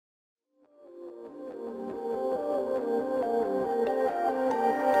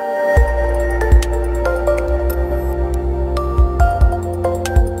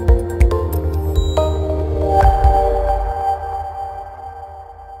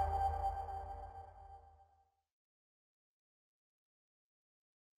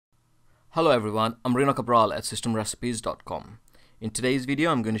Hello everyone, I'm Reno Cabral at systemrecipes.com. In today's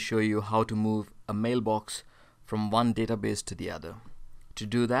video, I'm going to show you how to move a mailbox from one database to the other. To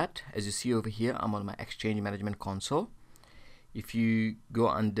do that, as you see over here, I'm on my Exchange Management console. If you go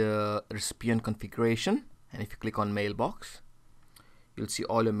under recipient configuration and if you click on mailbox, you'll see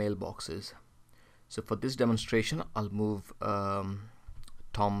all your mailboxes. So for this demonstration, I'll move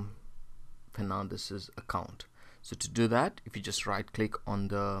Tom Fernandez's account. So to do that, if you just right click on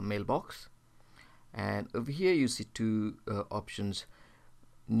the mailbox, and over here you see two options: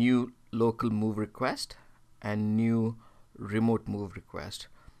 new local move request and new remote move request.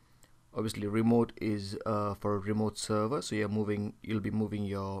 Obviously remote is for a remote server, so you'll be moving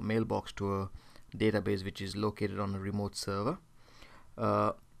your mailbox to a database which is located on a remote server,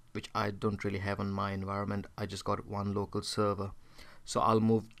 which I don't really have on my environment. I just got one local server, so I'll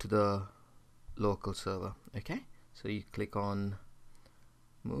move to the local server. Okay, so you click on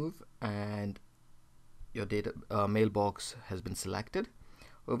move and your mailbox has been selected.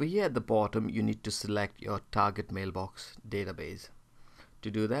 Over here at the bottom, you need to select your target mailbox database.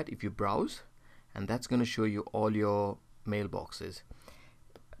 To do that, if you browse, and that's going to show you all your mailboxes.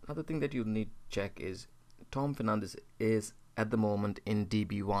 Another thing that you need to check is Tom Fernandez is at the moment in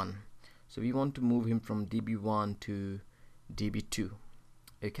DB1, so we want to move him from DB1 to DB2.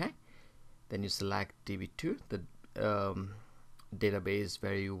 Okay, then you select DB2, the database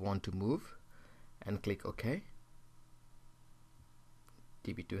where you want to move, and click OK.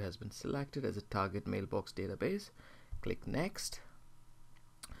 DB2 has been selected as a target mailbox database. Click next.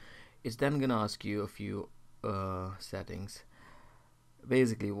 It's then going to ask you a few settings.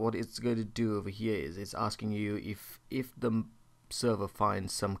 Basically what it's going to do over here is it's asking you if the server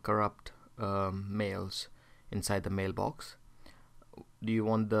finds some corrupt mails inside the mailbox, do you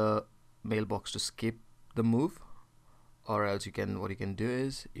want the mailbox to skip the move, or else what you can do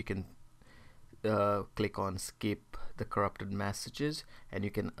is you can click on skip the corrupted messages, and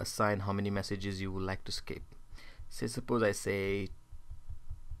you can assign how many messages you would like to skip. Say suppose I say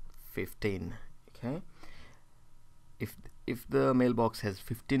 15. Okay, if the mailbox has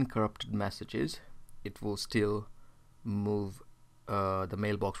 15 corrupted messages, it will still move the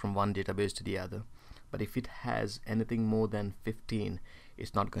mailbox from one database to the other. But if it has anything more than 15,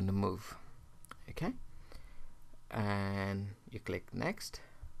 it's not going to move. Okay, and you click next.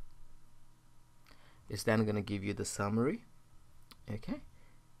 It's then going to give you the summary. Okay,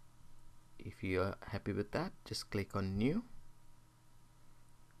 if you are happy with that, just click on new.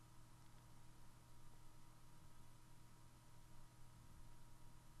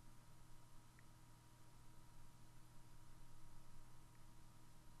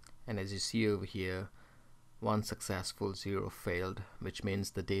 And as you see over here, 1 successful, 0 failed, which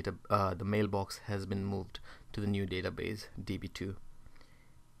means the mailbox has been moved to the new database DB2.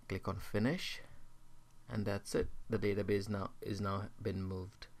 Click on finish, and that's it. The database is now been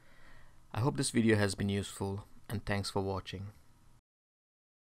moved. I hope this video has been useful, and thanks for watching.